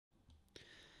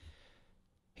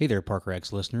Hey there, Parker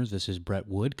X listeners. This is Brett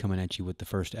Wood coming at you with the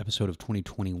first episode of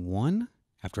 2021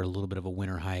 after a little bit of a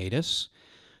winter hiatus.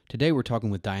 Today we're talking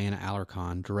with Diana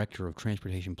Alarcon, Director of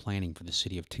Transportation Planning for the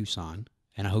City of Tucson,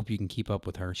 and I hope you can keep up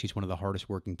with her. She's one of the hardest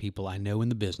working people I know in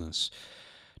the business.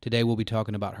 Today we'll be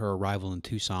talking about her arrival in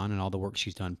Tucson and all the work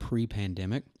she's done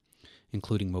pre-pandemic,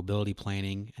 including mobility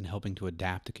planning and helping to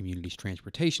adapt the community's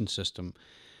transportation system,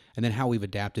 and then how we've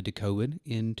adapted to COVID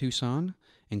in Tucson,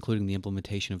 including the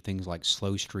implementation of things like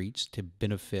slow streets to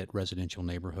benefit residential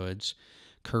neighborhoods,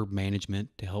 curb management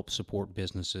to help support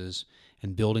businesses,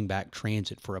 and building back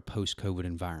transit for a post-COVID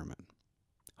environment.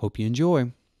 Hope you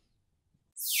enjoy.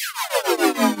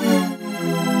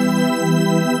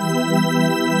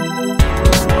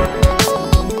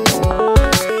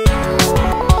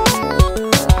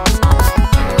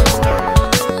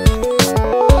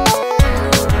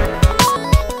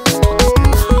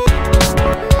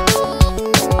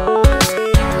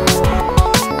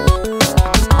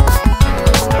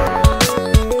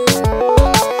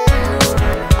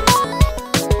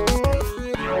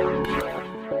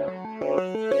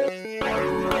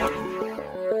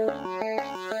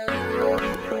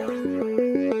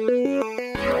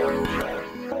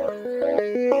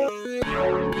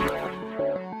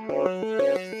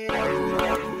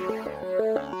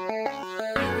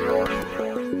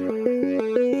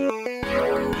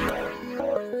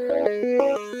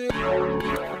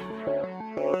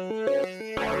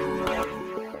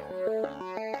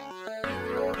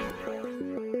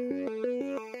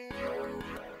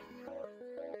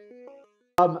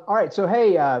 All right, so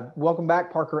hey, welcome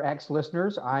back, Parker X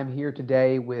listeners. I'm here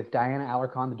today with Diana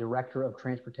Alarcon, the Director of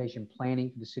Transportation Planning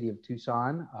for the City of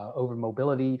Tucson, over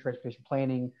mobility, transportation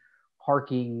planning,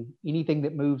 parking, anything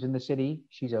that moves in the city,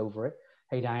 she's over it.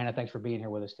 Hey, Diana, thanks for being here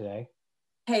with us today.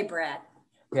 Hey, Brett.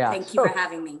 Yeah, Thank you for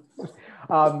having me.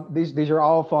 These are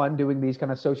all fun, doing these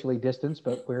kind of socially distanced,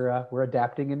 but we're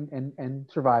adapting and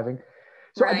surviving.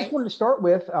 So Right. I just wanted to start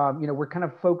with, we're kind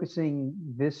of focusing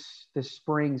this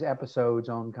spring's episodes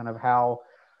on kind of how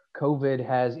COVID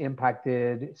has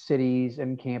impacted cities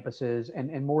and campuses,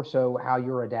 and more so how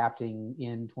you're adapting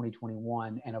in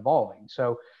 2021 and evolving.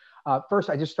 So first,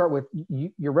 I just start with,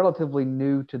 you're relatively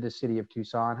new to the city of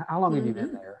Tucson. How long have you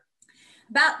been there?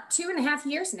 About 2.5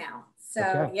 years now. So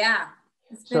Okay. Yeah,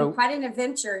 it's been quite an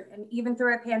adventure, and even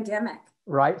through a pandemic.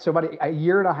 Right. So about a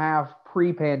year and a half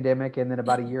pre-pandemic, and then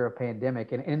about a year of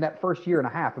pandemic. And in that first year and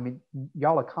a half, I mean,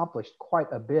 y'all accomplished quite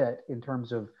a bit in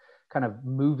terms of kind of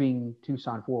moving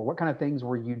Tucson forward. What kind of things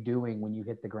were you doing when you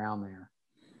hit the ground there?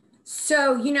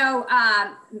 So,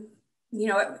 I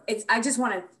just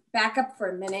want to back up for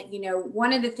a minute.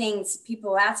 One of the things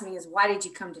people ask me is, why did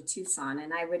you come to Tucson?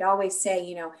 And I would always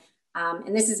say,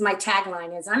 and this is my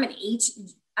tagline, is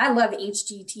I love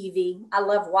HGTV. I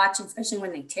love watching, especially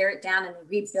when they tear it down and they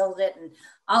rebuild it and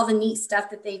all the neat stuff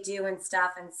that they do and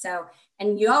stuff.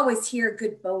 And you always hear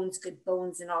good bones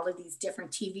in all of these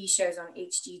different TV shows on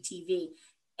HGTV.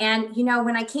 And,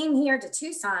 when I came here to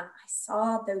Tucson, I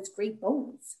saw those great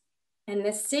bones in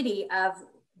this city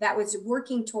that was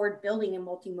working toward building a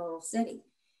multimodal city.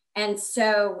 And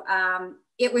so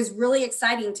it was really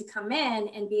exciting to come in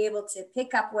and be able to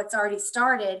pick up what's already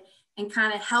started and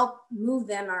kind of help move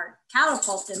them or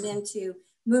catapult them into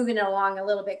moving it along a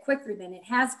little bit quicker than it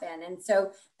has been. And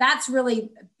so that's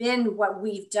really been what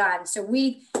we've done. So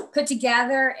we put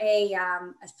together a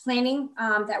planning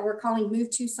that we're calling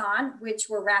Move Tucson, which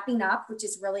we're wrapping up, which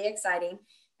is really exciting.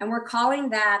 And we're calling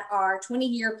that our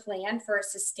 20-year plan for a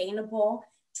sustainable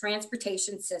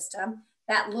transportation system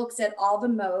that looks at all the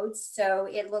modes. So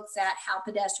it looks at how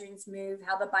pedestrians move,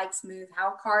 how the bikes move,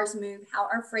 how cars move, how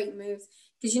our freight moves.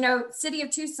 Because, City of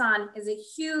Tucson is a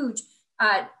huge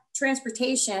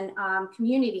transportation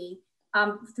community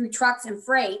through trucks and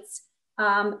freights.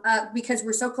 Because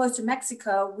we're so close to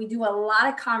Mexico, we do a lot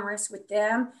of commerce with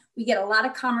them. We get a lot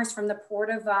of commerce from the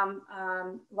port of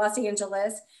Los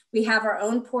Angeles. We have our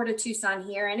own port of Tucson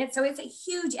here. And it's a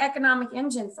huge economic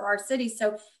engine for our city.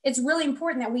 So it's really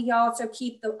important that we also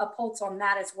keep a pulse on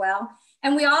that as well.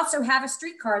 And we also have a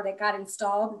streetcar that got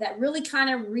installed that really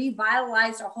kind of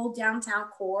revitalized our whole downtown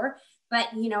core. But,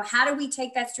 how do we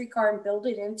take that streetcar and build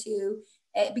it into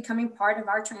becoming part of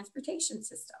our transportation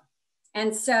system?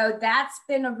 And so that's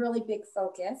been a really big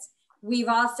focus. We've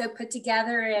also put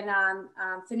together and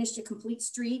finished a complete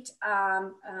street,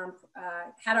 had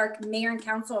our mayor and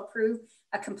council approve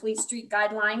a complete street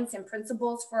guidelines and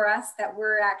principles for us that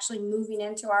we're actually moving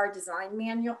into our design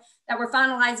manual, that we're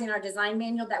finalizing our design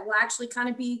manual that will actually kind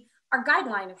of be our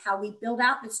guideline of how we build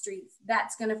out the streets.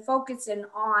 That's going to focus in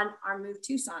on our Move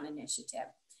Tucson initiative.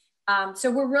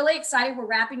 So we're really excited. We're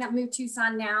wrapping up Move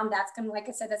Tucson now. That's going to, like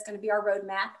I said, that's going to be our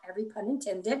roadmap, every pun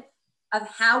intended, of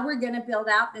how we're going to build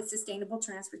out the sustainable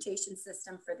transportation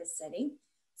system for the city.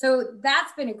 So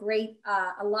that's been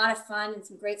a lot of fun and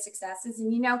some great successes.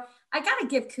 And, you know, I got to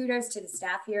give kudos to the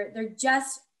staff here. They're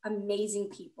just amazing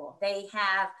people. They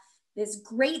have this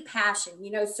great passion,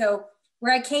 you know. So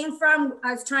where I came from,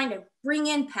 I was trying to bring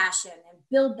in passion and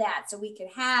build that so we could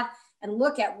have and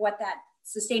look at what that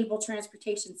sustainable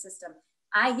transportation system.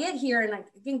 I get here, and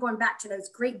again, going back to those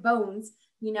great bones,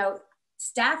 you know,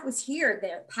 staff was here,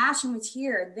 their passion was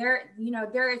here.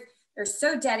 They're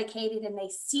so dedicated, and they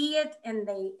see it, and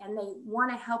they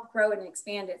want to help grow and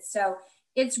expand it. So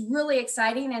it's really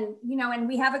exciting, and you know, and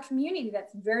we have a community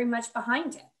that's very much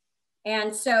behind it.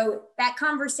 And so that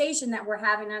conversation that we're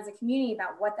having as a community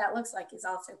about what that looks like is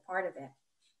also part of it.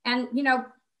 And you know,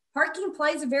 parking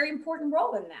plays a very important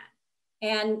role in that.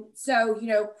 And so, you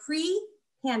know,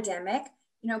 pre-pandemic,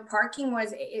 you know, parking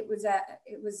was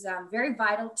very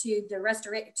vital to the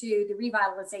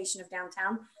revitalization of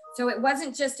downtown. So it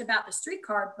wasn't just about the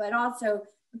streetcar, but also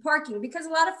the parking, because a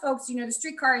lot of folks, you know, the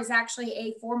streetcar is actually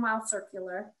a 4-mile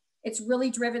circular. It's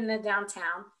really driven the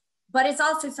downtown, but it's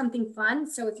also something fun.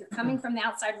 So if you're coming from the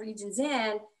outside regions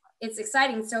in, it's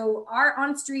exciting. So our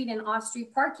on-street and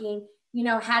off-street parking, you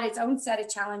know, had its own set of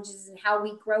challenges and how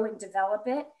we grow and develop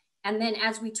it. And then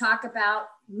as we talk about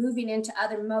moving into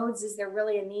other modes, is there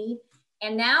really a need?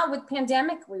 And now with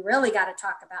pandemic, we really got to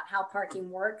talk about how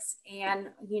parking works and,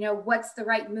 you know, what's the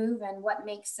right move and what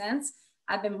makes sense.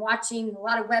 I've been watching a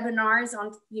lot of webinars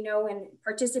on, you know, and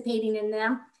participating in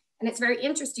them. And it's very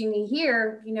interesting to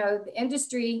hear, you know, the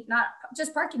industry, not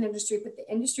just parking industry, but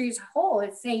the industry as a whole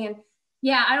is saying,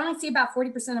 yeah, I only see about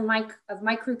 40% of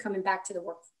my crew coming back to the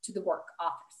work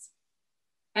office.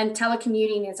 And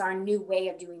telecommuting is our new way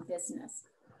of doing business.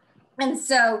 And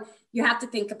so you have to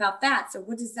think about that. So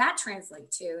what does that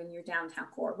translate to in your downtown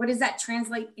core? What does that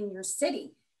translate in your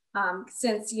city?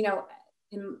 Since, you know,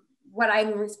 in what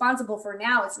I'm responsible for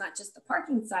now, it's not just the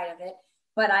parking side of it,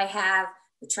 but I have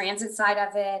the transit side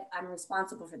of it. I'm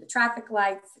responsible for the traffic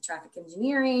lights, the traffic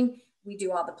engineering. We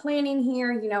do all the planning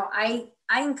here. You know, I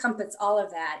encompass all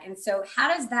of that. And so how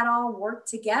does that all work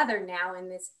together now in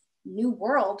this new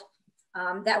world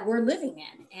that we're living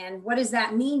in? And what does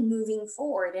that mean moving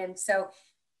forward? And so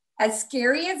as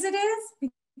scary as it is,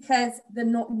 because the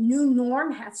new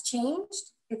norm has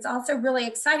changed, it's also really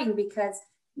exciting because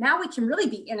now we can really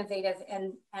be innovative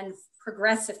and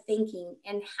progressive thinking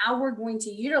and how we're going to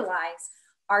utilize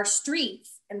our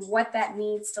streets and what that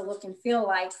needs to look and feel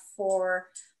like for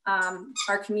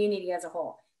our community as a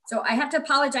whole. So I have to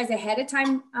apologize ahead of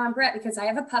time, Brett, because I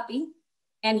have a puppy.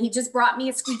 And he just brought me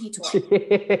a squeaky toy.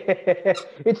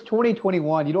 It's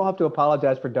 2021. You don't have to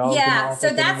apologize for dogs. Yeah, so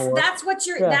that's what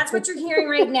you're hearing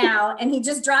right now. And he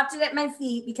just dropped it at my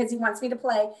feet because he wants me to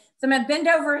play. So I'm gonna bend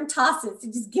over and toss it. So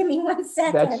just give me 1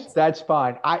 second. That's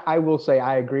fine. I will say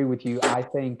I agree with you. I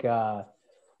think you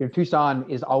know, Tucson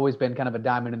has always been kind of a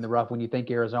diamond in the rough. When you think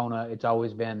Arizona, it's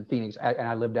always been Phoenix. And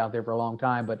I lived out there for a long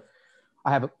time, but I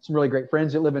have some really great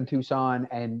friends that live in Tucson,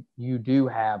 and you do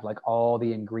have like all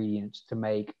the ingredients to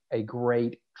make a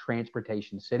great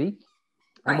transportation city.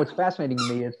 Right. And what's fascinating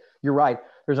to me is you're right.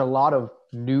 There's a lot of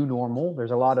new normal. There's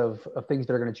a lot of things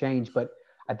that are going to change, but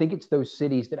I think it's those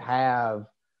cities that have,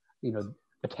 you know,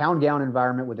 a town gown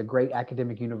environment with a great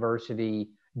academic university,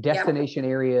 destination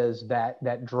areas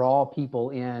that draw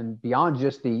people in beyond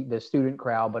just the student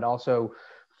crowd, but also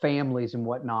families and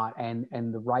whatnot, and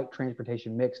the right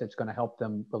transportation mix that's going to help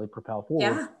them really propel forward.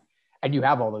 Yeah. And you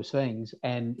have all those things.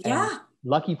 And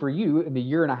lucky for you, in the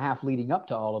year and a half leading up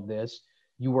to all of this,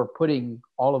 you were putting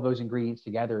all of those ingredients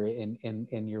together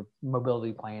in your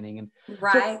mobility planning. And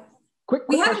right. So,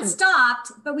 we haven't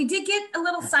stopped, but we did get a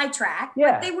little sidetracked.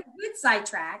 Yeah. But they were good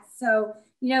sidetracks. So,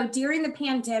 you know, during the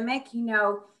pandemic, you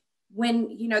know,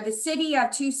 when, you know, the city of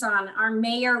Tucson, our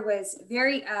mayor was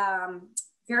very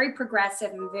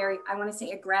progressive and very, I want to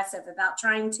say, aggressive about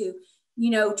trying to, you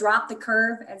know, drop the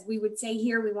curve, as we would say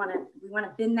here. We want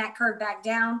to bend that curve back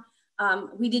down.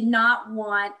 We did not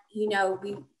want, you know,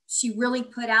 she really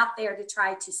put out there to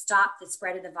try to stop the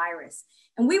spread of the virus.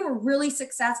 And we were really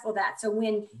successful at that. So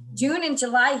when June and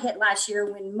July hit last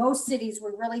year, when most cities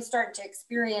were really starting to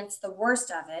experience the worst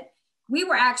of it, we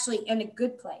were actually in a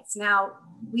good place. Now,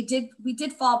 we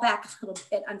did fall back a little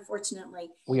bit,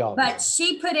 unfortunately. But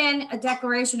she put in a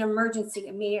declaration of emergency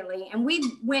immediately, and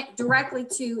we went directly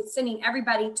to sending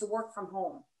everybody to work from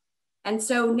home. And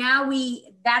so now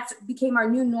that became our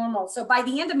new normal. So by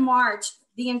the end of March,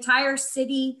 the entire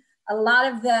city, a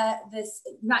lot of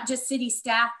not just city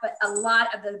staff, but a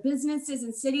lot of the businesses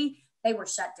in city, they were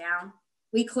shut down.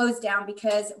 we closed down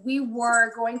because we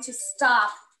were going to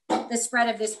stop the spread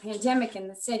of this pandemic in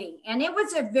the city. And it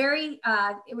was a very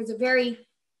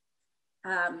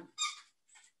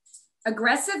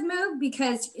aggressive move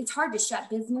because it's hard to shut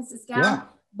businesses down. Yeah.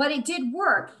 But it did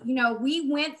work. You know, we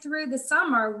went through the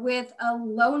summer with a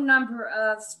low number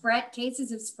of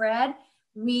cases of spread.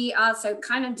 We also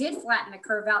kind of did flatten the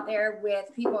curve out there with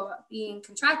people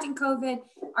contracting COVID,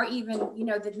 or even, you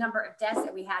know, the number of deaths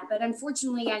that we had. But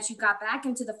unfortunately, as you got back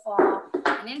into the fall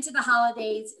and into the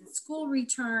holidays and school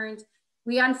returned,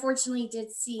 we unfortunately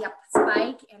did see a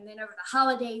spike. And then over the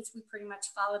holidays, we pretty much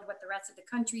followed what the rest of the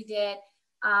country did.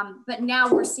 But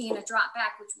now we're seeing a drop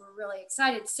back, which we're really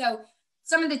excited. So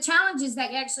some of the challenges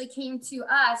that actually came to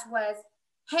us was,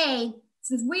 hey,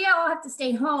 since we all have to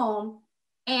stay home,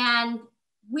 and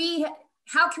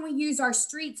how can we use our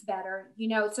streets better? You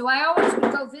know, so I always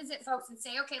would go visit folks and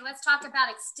say, okay, let's talk about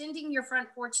extending your front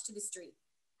porch to the street.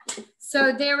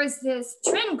 So there was this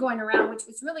trend going around, which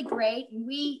was really great. And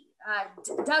we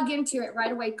dug into it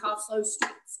right away, called Slow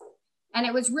Streets. And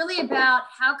it was really about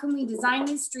how can we design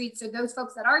these streets so those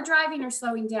folks that are driving are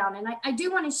slowing down. And I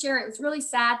do want to share, it was really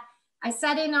sad. I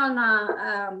sat in on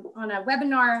a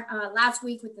webinar last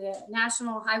week with the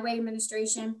National Highway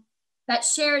Administration that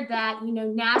shared that, you know,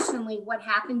 nationally what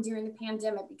happened during the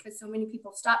pandemic, because so many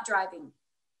people stopped driving,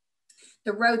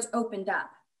 the roads opened up.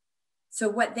 So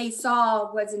what they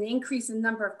saw was an increase in the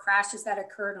number of crashes that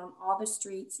occurred on all the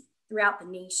streets throughout the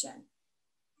nation.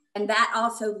 And that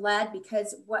also led,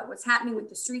 because what was happening with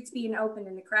the streets being open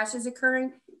and the crashes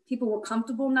occurring, people were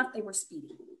comfortable enough, they were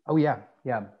speeding. Oh yeah,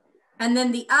 yeah. And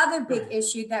then the other big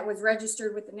issue that was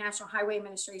registered with the National Highway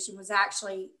Administration was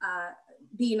actually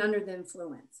being under the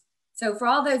influence. So for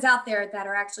all those out there that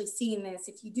are actually seeing this,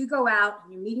 if you do go out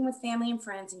and you're meeting with family and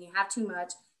friends and you have too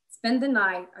much, spend the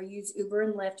night or use Uber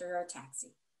and Lyft or a taxi.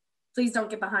 Please don't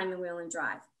get behind the wheel and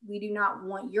drive. We do not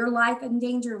want your life in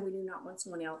danger, and we do not want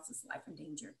someone else's life in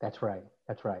danger. That's right.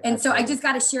 That's right. And so I just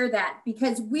got to share that,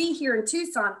 because we here in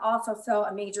Tucson also saw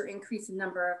a major increase in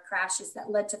number of crashes that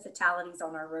led to fatalities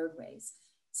on our roadways.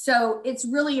 So it's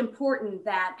really important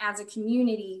that as a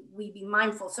community, we be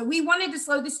mindful. So we wanted to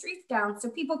slow the streets down so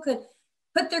people could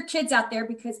put their kids out there,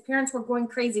 because parents were going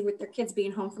crazy with their kids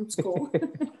being home from school.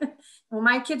 Well,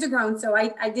 my kids are grown, so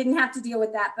I didn't have to deal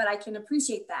with that, but I can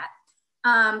appreciate that.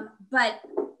 But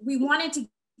we wanted to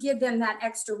give them that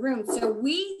extra room. So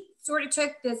we sort of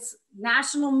took this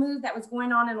national move that was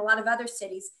going on in a lot of other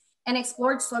cities and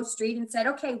explored Slow Street and said,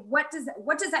 okay, what does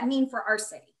that mean for our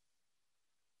city?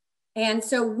 And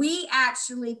so we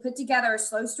actually put together a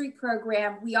Slow Street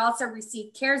program. We also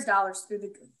received CARES dollars through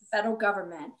the federal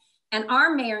government. And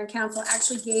our mayor and council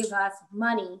actually gave us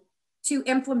money to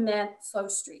implement Slow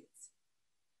Streets.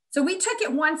 So we took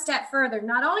it one step further.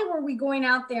 Not only were we going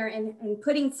out there and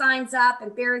putting signs up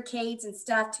and barricades and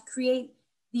stuff to create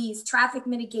these traffic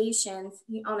mitigations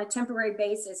on a temporary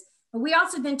basis, but we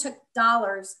also then took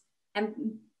dollars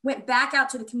and went back out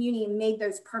to the community and made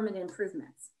those permanent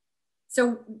improvements.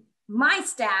 So my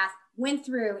staff went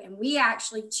through and we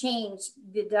actually changed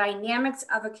the dynamics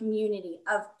of a community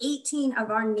of 18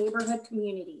 of our neighborhood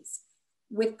communities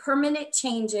with permanent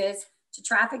changes to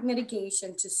traffic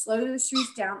mitigation to slow the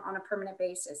streets down on a permanent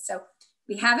basis. So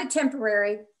we have it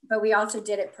temporary, but we also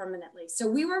did it permanently. So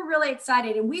we were really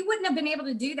excited, and we wouldn't have been able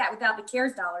to do that without the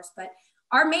CARES dollars, but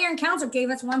our mayor and council gave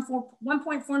us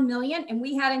 1.4 million, and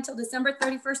we had until December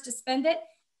 31st to spend it.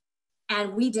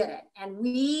 And we did it. And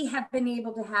we have been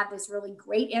able to have this really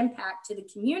great impact to the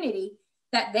community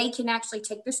that they can actually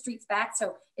take their streets back.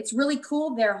 So it's really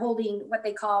cool. They're holding what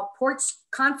they call porch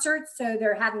concerts. So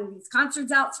they're having these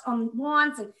concerts out on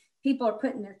lawns, and people are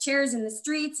putting their chairs in the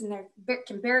streets and they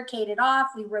can barricade it off.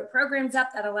 We wrote programs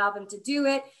up that allow them to do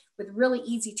it with really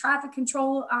easy traffic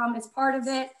control as part of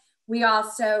it. We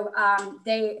also,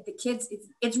 the kids,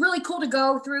 it's really cool to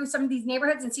go through some of these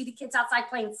neighborhoods and see the kids outside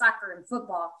playing soccer and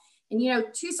football. And, you know,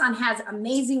 Tucson has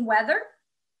amazing weather.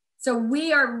 So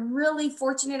we are really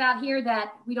fortunate out here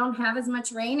that we don't have as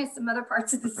much rain as some other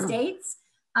parts of the states.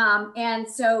 And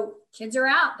so kids are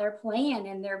out, they're playing,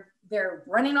 and they're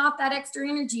running off that extra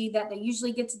energy that they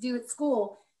usually get to do at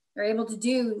school. They're able to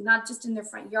do not just in their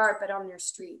front yard, but on their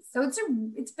streets. So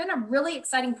it's been a really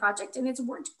exciting project, and it's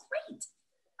worked great.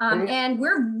 And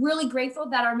we're really grateful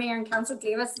that our mayor and council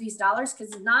gave us these dollars,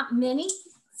 because not many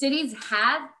cities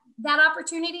had that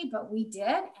opportunity, but we did.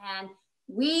 And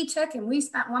we took and we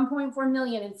spent 1.4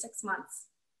 million in 6 months.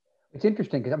 It's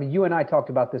interesting because, I mean, you and I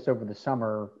talked about this over the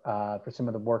summer for some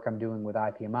of the work I'm doing with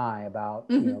IPMI about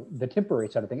you know, the temporary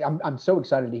side of things. I'm so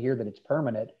excited to hear that it's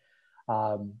permanent.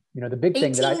 The big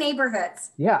thing that 18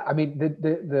 neighborhoods. yeah, I mean,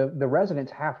 the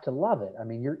residents have to love it. I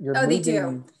mean, you're Oh, they do.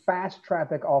 moving fast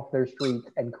traffic off their streets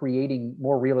and creating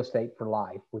more real estate for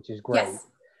life, which is great. Yes.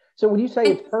 So when you say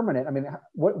it's permanent, I mean,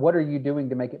 what are you doing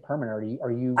to make it permanent?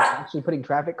 Are you actually putting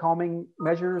traffic calming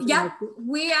measures? Yeah,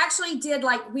 we actually did,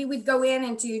 like, we would go in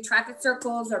and do traffic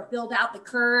circles or build out the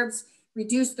curbs,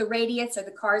 reduce the radius so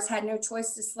the cars had no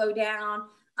choice to slow down,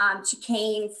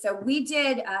 chicanes. So we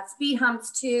did speed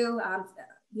humps too.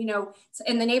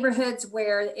 In the neighborhoods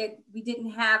where we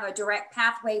didn't have a direct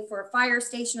pathway for a fire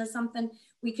station or something,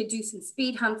 we could do some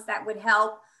speed humps that would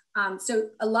help. So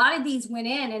a lot of these went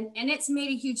in and it's made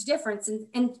a huge difference.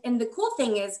 And the cool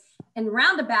thing is, in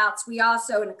roundabouts, we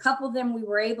also, in a couple of them, we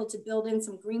were able to build in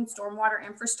some green stormwater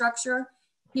infrastructure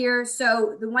here.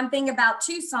 So the one thing about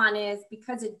Tucson is,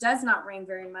 because it does not rain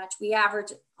very much, we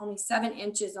average only 7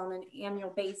 inches on an annual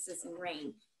basis in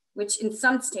rain, which in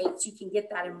some states you can get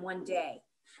that in one day.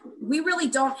 We really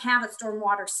don't have a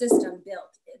stormwater system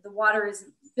built. The water is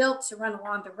built to run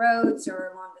along the roads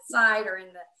or along the side or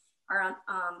in the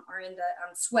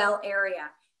swell area.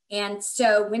 And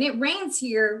so when it rains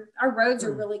here, our roads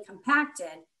are really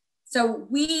compacted. So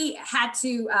we had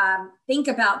to think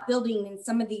about building in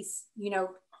some of these,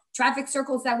 traffic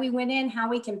circles that we went in, how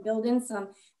we can build in some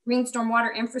green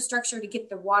stormwater infrastructure to get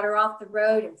the water off the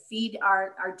road and feed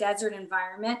our desert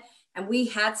environment. And we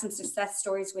had some success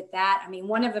stories with that. I mean,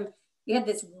 one of them, we had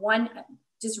this one,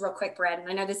 just real quick, Brad, and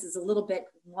I know this is a little bit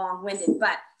long-winded,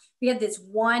 but we had this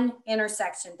one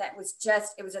intersection that was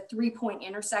it was a 3-point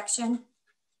intersection.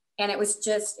 And it was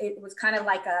kind of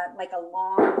like a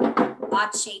long,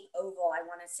 odd-shaped oval, I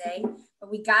want to say.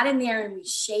 But we got in there and we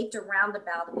shaped a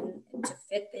roundabout to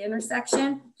fit the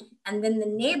intersection. And then the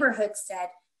neighborhood said,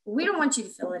 we don't want you to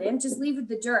fill it in, just leave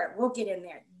the dirt, we'll get in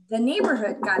there. The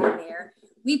neighborhood got in there.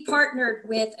 We partnered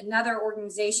with another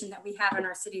organization that we have in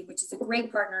our city, which is a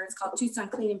great partner. It's called Tucson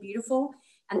Clean and Beautiful.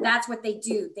 And that's what they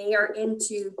do. They are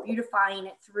into beautifying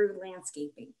it through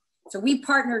landscaping. So we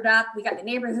partnered up, we got the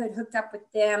neighborhood hooked up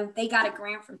with them. They got a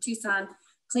grant from Tucson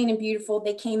Clean and Beautiful.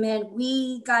 They came in,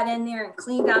 we got in there and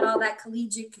cleaned out all that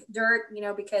collegiate dirt,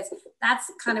 because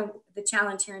that's kind of the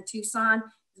challenge here in Tucson.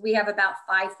 We have about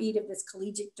 5 feet of this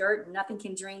collegiate dirt and nothing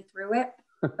can drain through it.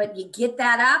 But you get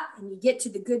that up and you get to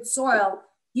the good soil,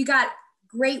 you got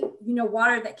great,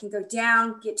 water that can go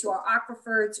down, get to our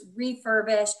aquifers,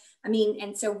 refurbish. I mean,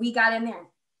 and so we got in there and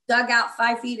dug out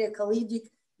 5 feet of collegiate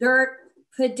dirt,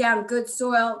 put down good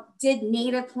soil, did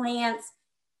native plants,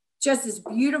 just this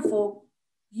beautiful,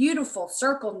 beautiful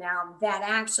circle now that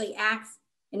actually acts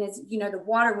and is, the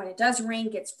water, when it does rain,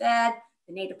 gets fed,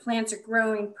 the native plants are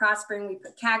growing, prospering, we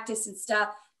put cactus and stuff.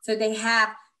 So they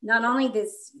have not only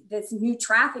this new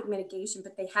traffic mitigation,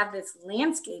 but they have this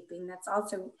landscaping that's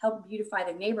also helped beautify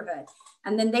their neighborhood.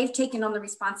 And then they've taken on the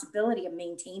responsibility of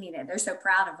maintaining it. They're so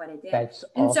proud of what it did. That's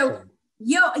and awesome. So,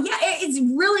 it's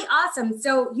really awesome.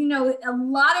 So, a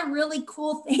lot of really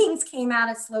cool things came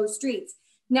out of Slow Streets.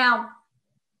 Now,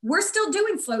 we're still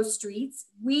doing Slow Streets.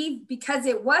 Because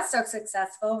it was so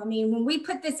successful. I mean, when we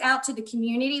put this out to the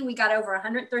community, we got over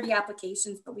 130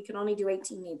 applications, but we could only do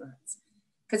 18 neighborhoods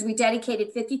because we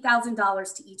dedicated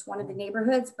 $50,000 to each one of the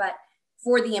neighborhoods, but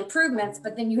for the improvements.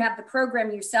 But then you have the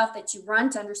program yourself that you run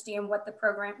to understand what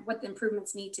the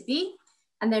improvements need to be.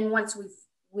 And then once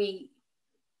we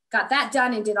got that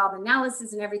done and did all the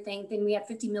analysis and everything, then we had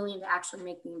 50 million to actually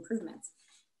make the improvements.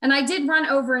 And I did run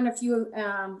over in a few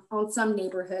on some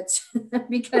neighborhoods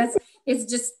because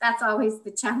that's always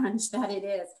the challenge that it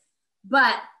is.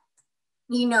 But,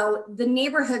 the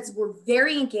neighborhoods were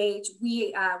very engaged.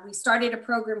 We started a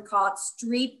program called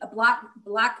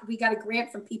Block. We got a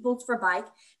grant from Peoples for Bike,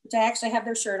 which I actually have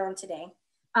their shirt on today.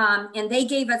 And they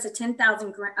gave us a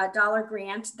 $10,000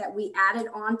 grant that we added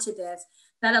on to this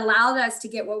that allowed us to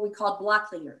get what we called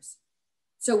block leaders.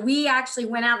 So we actually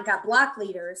went out and got block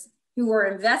leaders who were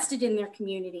invested in their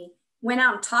community, went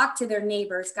out and talked to their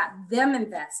neighbors, got them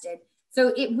invested. So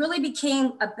it really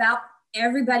became about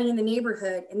everybody in the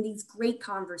neighborhood and these great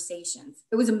conversations.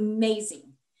 It was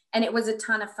amazing. And it was a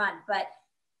ton of fun, but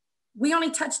we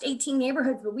only touched 18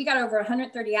 neighborhoods, but we got over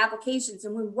 130 applications.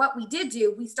 And what we did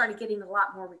do, we started getting a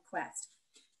lot more requests.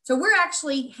 So we're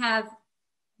actually have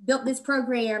built this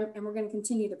program and we're going to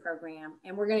continue the program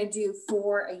and we're going to do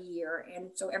for a year.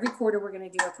 And so every quarter we're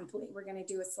going to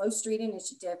do a Slow Street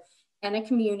initiative and a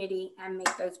community and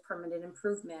make those permanent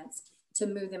improvements to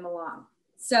move them along.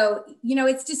 So,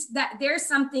 it's just that there's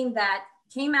something that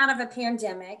came out of a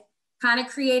pandemic, kind of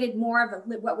created more of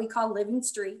what we call living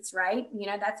streets, right?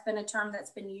 That's been a term that's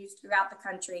been used throughout the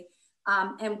country.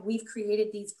 And we've created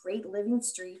these great living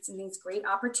streets and these great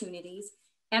opportunities.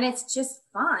 And it's just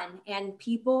fun. And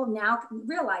people now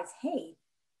realize, hey,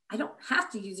 I don't have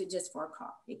to use it just for a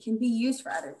car. It can be used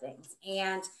for other things.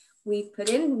 And we've put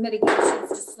in mitigations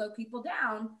to slow people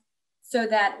down so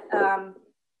that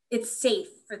it's safe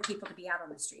for people to be out on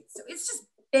the streets. So it's just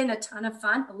been a ton of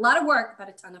fun, a lot of work, but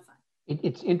a ton of fun.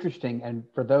 It's interesting. And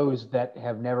for those that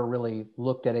have never really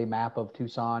looked at a map of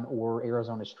Tucson or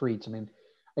Arizona streets, I mean,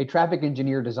 a traffic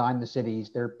engineer designed the cities.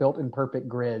 They're built in perfect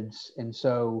grids. And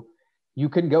so you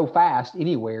can go fast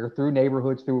anywhere through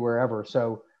neighborhoods, through wherever.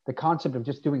 So the concept of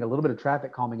just doing a little bit of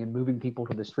traffic calming and moving people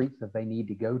to the streets that they need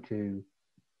to go to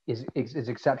is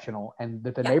exceptional. And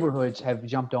that the neighborhoods have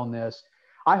jumped on this.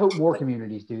 I hope more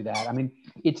communities do that. I mean,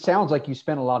 it sounds like you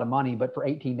spent a lot of money, but for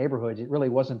 18 neighborhoods, it really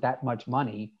wasn't that much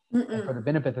money. And for the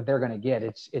benefit that they're going to get,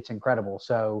 it's incredible.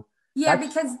 So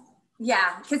because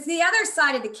the other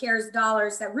side of the CARES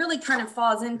dollars that really kind of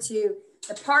falls into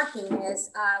the parking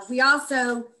is we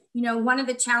also, one of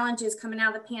the challenges coming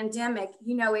out of the pandemic,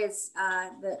 is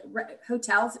the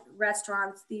hotels,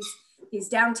 restaurants, these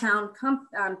downtown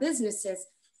businesses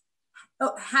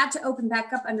had to open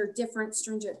back up under different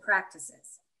stringent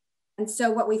practices. And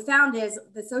so what we found is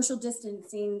the social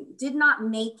distancing did not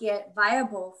make it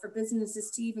viable for businesses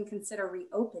to even consider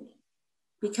reopening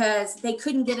because they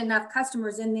couldn't get enough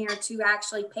customers in there to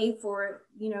actually pay for,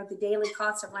 the daily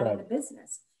costs of running the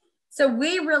business. So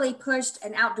we really pushed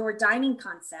an outdoor dining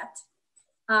concept.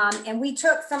 And we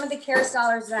took some of the CARES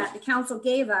dollars that the council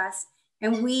gave us,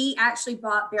 and we actually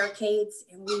bought barricades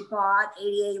and we bought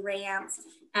ADA ramps,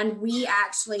 and we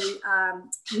actually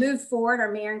moved forward.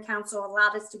 Our mayor and council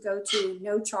allowed us to go to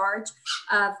no charge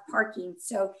of parking.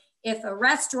 So if a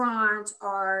restaurant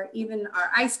or even our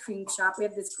ice cream shop, we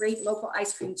have this great local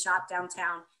ice cream shop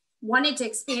downtown, wanted to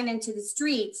expand into the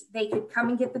streets, they could come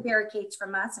and get the barricades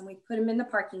from us and we put them in the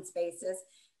parking spaces.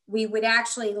 We would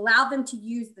actually allow them to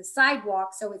use the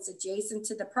sidewalk so it's adjacent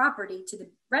to the property, to the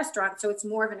restaurant, so it's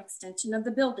more of an extension of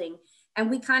the building. And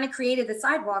we kind of created the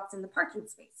sidewalks in the parking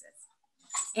spaces.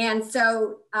 And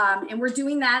so, and we're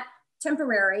doing that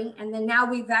temporary. And then now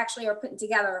we've actually are putting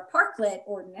together a parklet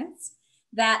ordinance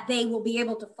that they will be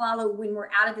able to follow when we're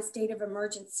out of the state of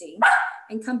emergency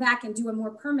and come back and do a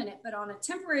more permanent, but on a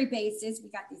temporary basis. We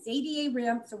got these ADA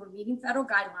ramps, so we're meeting federal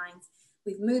guidelines.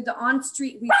 We've moved the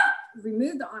on-street, we've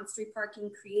removed the on-street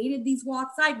parking, created these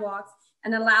sidewalks,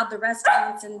 and allowed the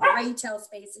restaurants and the retail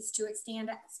spaces to expand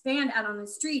out on the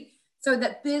street so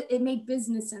that it made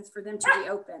business sense for them to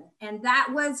reopen. And that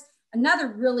was another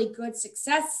really good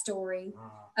success story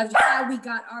of how we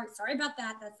got our, sorry about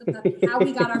that, that's the puppy, how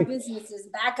we got our businesses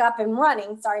back up and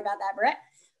running. Sorry about that, Brett.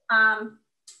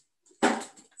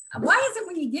 Why is it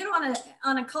when you get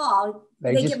on a call,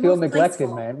 they just feel neglected,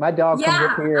 man? My dog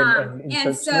comes up here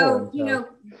and so,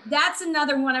 that's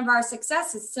another one of our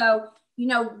successes. So,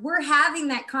 we're having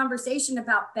that conversation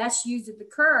about best use of the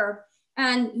curb.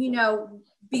 And,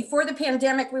 before the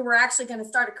pandemic, we were actually going to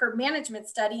start a curb management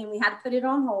study and we had to put it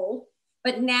on hold.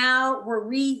 But now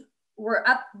we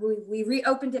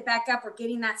reopened it back up. We're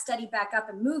getting that study back up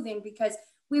and moving because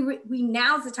we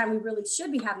now's the time we really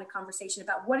should be having a conversation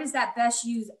about what is that best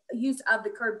use of the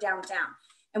curb downtown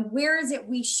and where is it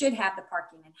we should have the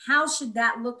parking and how should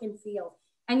that look and feel.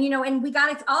 And, and we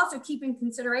got to also keep in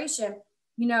consideration,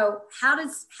 how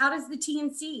does the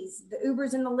TNCs, the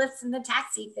Ubers and the Lyfts and the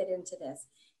taxi fit into this?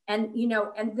 And,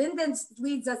 and then this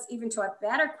leads us even to a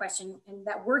better question and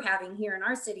that we're having here in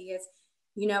our city is,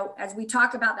 as we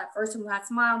talk about that first and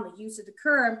last mile and the use of the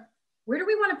curb, where do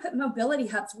we want to put mobility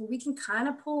hubs where we can kind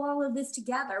of pull all of this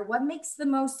together? What makes the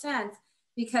most sense?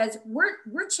 Because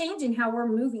we're changing how we're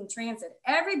moving transit.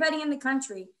 Everybody in the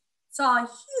country saw a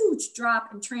huge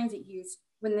drop in transit use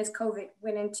when this COVID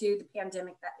went into the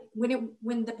pandemic,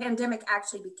 when the pandemic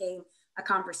actually became a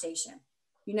conversation.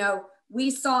 We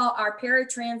saw our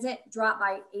paratransit drop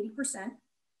by 80%.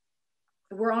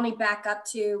 We're only back up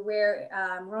to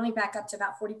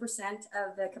about 40%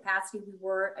 of the capacity we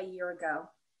were a year ago.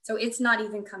 So it's not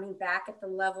even coming back at the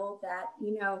level that,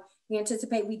 we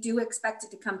anticipate. We do expect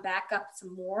it to come back up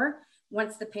some more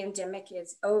once the pandemic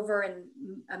is over and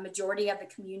a majority of the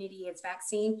community is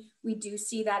vaccine. We do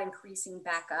see that increasing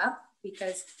back up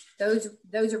because those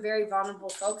are very vulnerable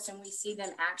folks, and we see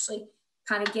them actually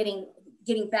kind of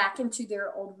getting back into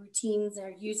their old routines and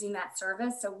are using that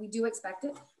service. So we do expect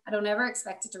it. I don't ever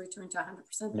expect it to return to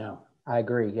 100%. No, I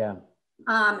agree. Yeah.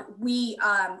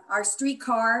 Our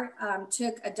streetcar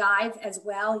took a dive as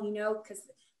well, because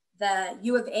the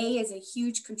U of A is a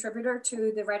huge contributor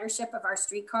to the ridership of our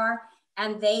streetcar,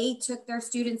 and they took their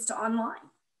students to online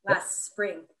last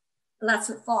spring. That's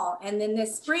the fall. And then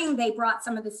this spring, they brought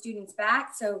some of the students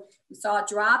back. So we saw a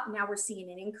drop. Now we're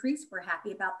seeing an increase. We're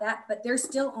happy about that, but they're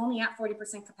still only at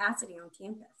 40% capacity on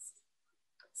campus.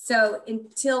 So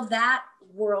until that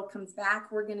world comes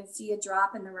back, we're going to see a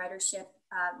drop in the ridership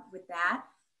with that.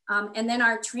 And then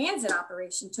our transit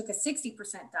operation took a 60%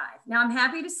 dive. Now I'm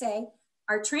happy to say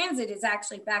our transit is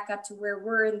actually back up to where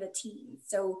we're in the teens.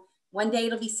 So one day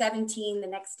it'll be 17, the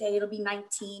next day it'll be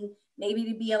 19, maybe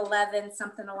to be 11,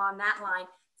 something along that line.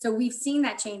 So we've seen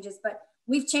that changes, but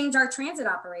we've changed our transit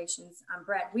operations,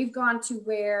 Brett. We've gone to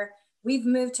where we've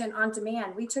moved to an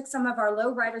on-demand. We took some of our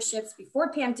low riderships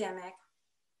before pandemic,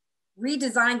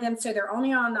 redesigned them so they're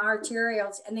only on the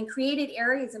arterials, and then created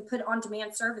areas and put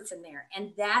on-demand service in there.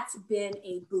 And that's been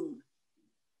a boom.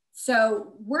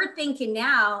 So we're thinking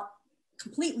now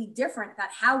completely different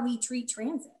about how we treat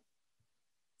transit.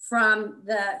 From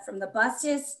the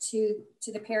buses to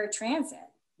the paratransit.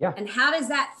 Yeah. And how does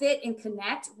that fit and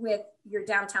connect with your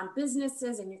downtown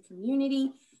businesses and your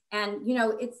community? And, you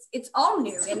know, it's all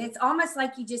new, and it's almost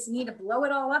like you just need to blow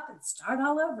it all up and start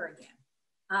all over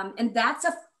again. And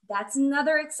that's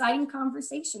another exciting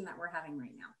conversation that we're having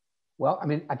right now. Well, I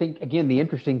mean, I think, again, the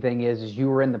interesting thing is you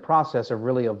were in the process of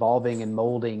really evolving and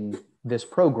molding this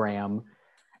program,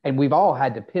 and we've all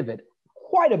had to pivot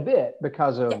quite a bit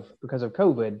because of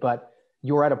COVID, but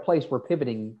you're at a place where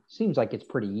pivoting seems like it's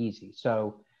pretty easy.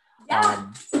 So,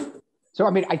 so I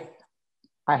mean,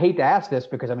 I hate to ask this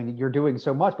because I mean you're doing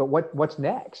so much, but what's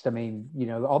next? I mean, you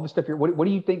know, all the stuff what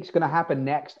do you think is going to happen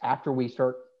next after we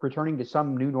start returning to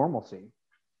some new normalcy?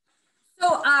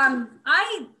 So,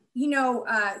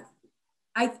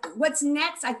 what's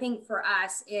next, I think for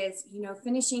us is, you know,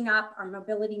 finishing up our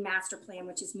mobility master plan,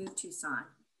 which is Move Tucson.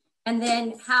 And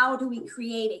then how do we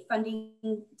create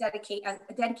a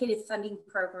dedicated funding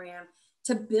program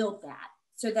to build that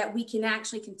so that we can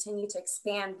actually continue to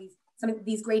expand some of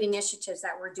these great initiatives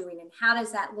that we're doing, and how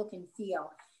does that look and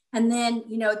feel? And then,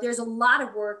 you know, there's a lot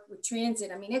of work with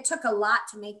transit. I mean, it took a lot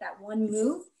to make that one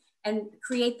move and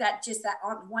create that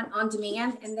one on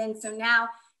demand. And then, so now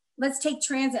let's take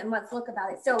transit and let's look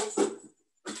about it. So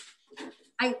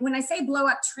when I say blow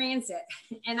up transit,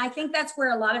 and I think that's where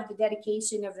a lot of the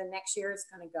dedication of the next year is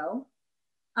going to go,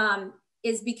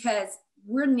 is because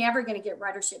we're never going to get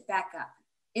ridership back up.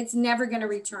 It's never going to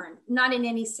return, not in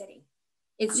any city.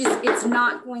 It's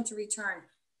not going to return.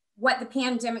 What the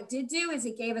pandemic did do is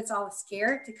it gave us all a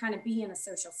scare to kind of be in a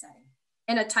social setting,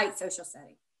 in a tight social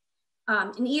setting.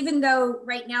 And even though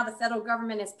right now the federal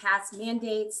government has passed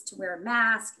mandates to wear a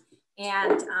mask,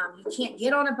 and you can't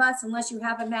get on a bus unless you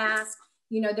have a mask,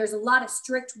 you know, there's a lot of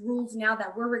strict rules now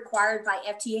that we're required by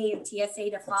FTA and TSA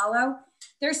to follow.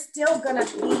 There's still going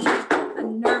to be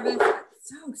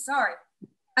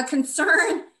a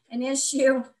concern, an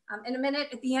issue. In a minute,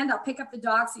 at the end, I'll pick up the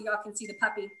dog so y'all can see the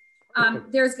puppy.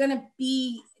 There's going to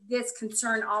be this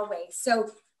concern always.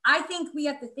 So I think we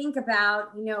have to think about,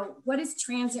 you know, what is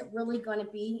transit really going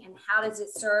to be and how does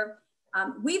it serve?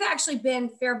 We've actually been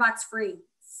fare box free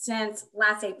since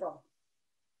last April,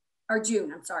 or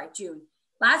June.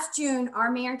 Last June, our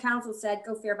mayor and council said,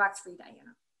 go fare box free,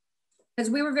 Diana.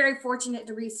 Because we were very fortunate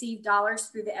to receive dollars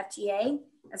through the FTA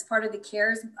as part of the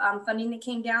CARES funding that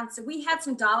came down. So we had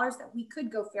some dollars that we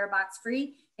could go fare box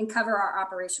free and cover our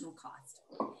operational cost.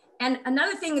 And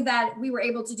another thing that we were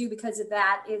able to do because of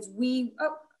that is we're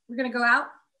going to go out?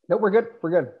 No, we're good.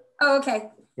 We're good. Oh, okay.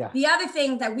 Yeah. The other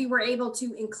thing that we were able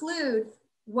to include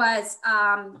was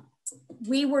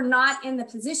we were not in the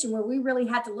position where we really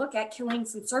had to look at killing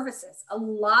some services. A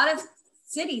lot of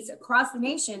cities across the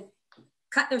nation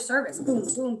cut their service, boom,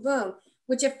 boom, boom,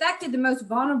 which affected the most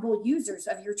vulnerable users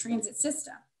of your transit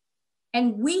system.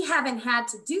 And we haven't had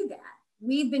to do that.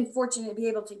 We've been fortunate to be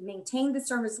able to maintain the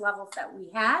service levels that we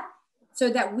had so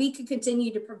that we could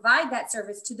continue to provide that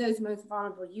service to those most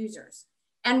vulnerable users.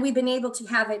 And we've been able to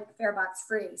have it fare box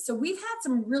free. So we've had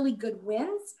some really good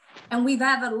wins, and we've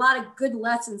had a lot of good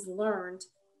lessons learned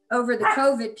over the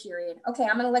COVID period. Okay,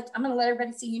 I'm gonna let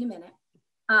everybody see you in a minute.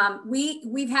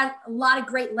 We've had a lot of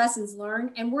great lessons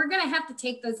learned, and we're gonna have to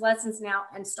take those lessons now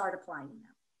and start applying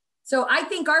them. So I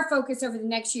think our focus over the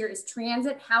next year is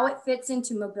transit, how it fits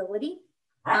into mobility.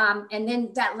 And then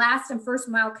that last and first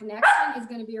mile connection is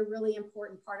going to be a really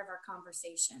important part of our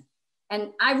conversation.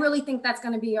 And I really think that's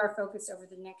going to be our focus over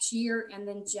the next year, and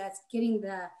then just getting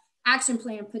the action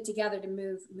plan put together to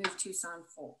move Tucson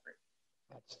forward.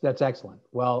 That's excellent.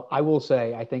 Well, I will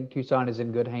say, I think Tucson is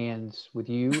in good hands with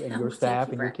you and your staff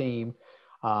and your team.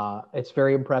 It's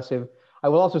very impressive. I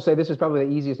will also say this is probably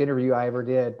the easiest interview I ever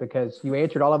did because you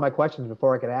answered all of my questions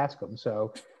before I could ask them.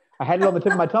 So I had it on the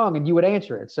tip of my tongue, and you would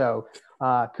answer it. So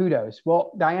kudos.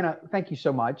 Well, Diana, thank you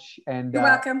so much. And you're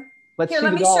welcome. Let's here, see let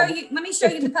the me dog. show you. Let me show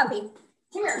you the puppy.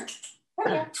 Come here.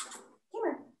 Come here. Come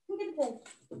here. Come get the pig.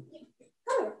 Come here.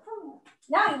 Come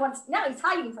here. Now he's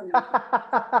hiding from me.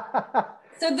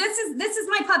 So this is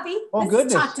my puppy. Oh, this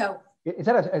goodness. is Chato. Is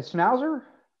that a schnauzer?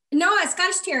 No, a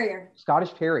Scottish Terrier.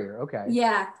 Scottish Terrier. Okay.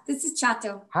 Yeah, this is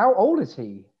Chato. How old is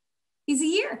he? He's a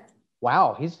year.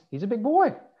 Wow, he's a big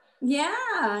boy.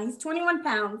 Yeah, he's 21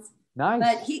 pounds. Nice.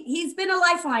 But he's been a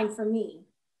lifeline for me.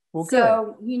 Well,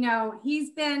 so, you know, he has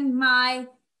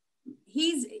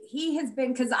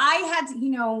been, because I had to, you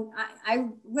know, I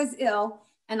was ill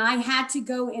and I had to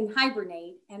go and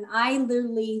hibernate, and I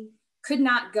literally could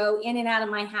not go in and out of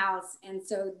my house. And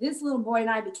so this little boy and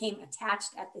I became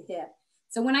attached at the hip.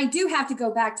 So when I do have to go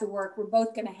back to work, we're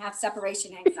both going to have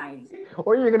separation anxiety.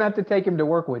 Or you're going to have to take him to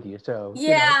work with you. So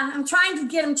yeah, you know. I'm trying to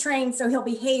get him trained so he'll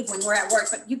behave when we're at work,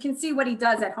 but you can see what he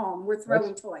does at home. We're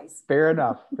throwing toys. Fair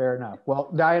enough. Fair enough. Well,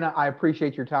 Diana, I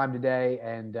appreciate your time today,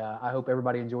 and I hope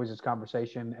everybody enjoys this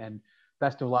conversation, and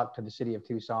best of luck to the City of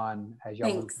Tucson as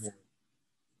y'all move forward.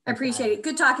 I appreciate it.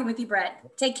 Good talking with you,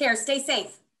 Brett. Take care. Stay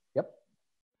safe. Yep.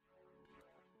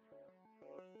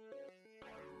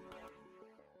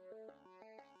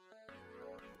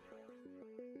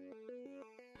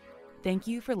 Thank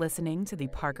you for listening to the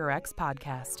Parker X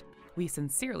podcast. We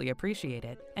sincerely appreciate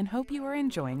it and hope you are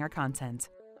enjoying our content.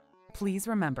 Please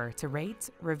remember to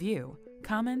rate, review,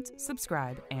 comment,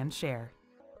 subscribe, and share.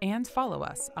 And follow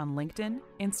us on LinkedIn,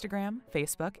 Instagram,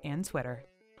 Facebook, and Twitter.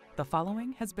 The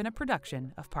following has been a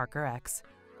production of Parker X.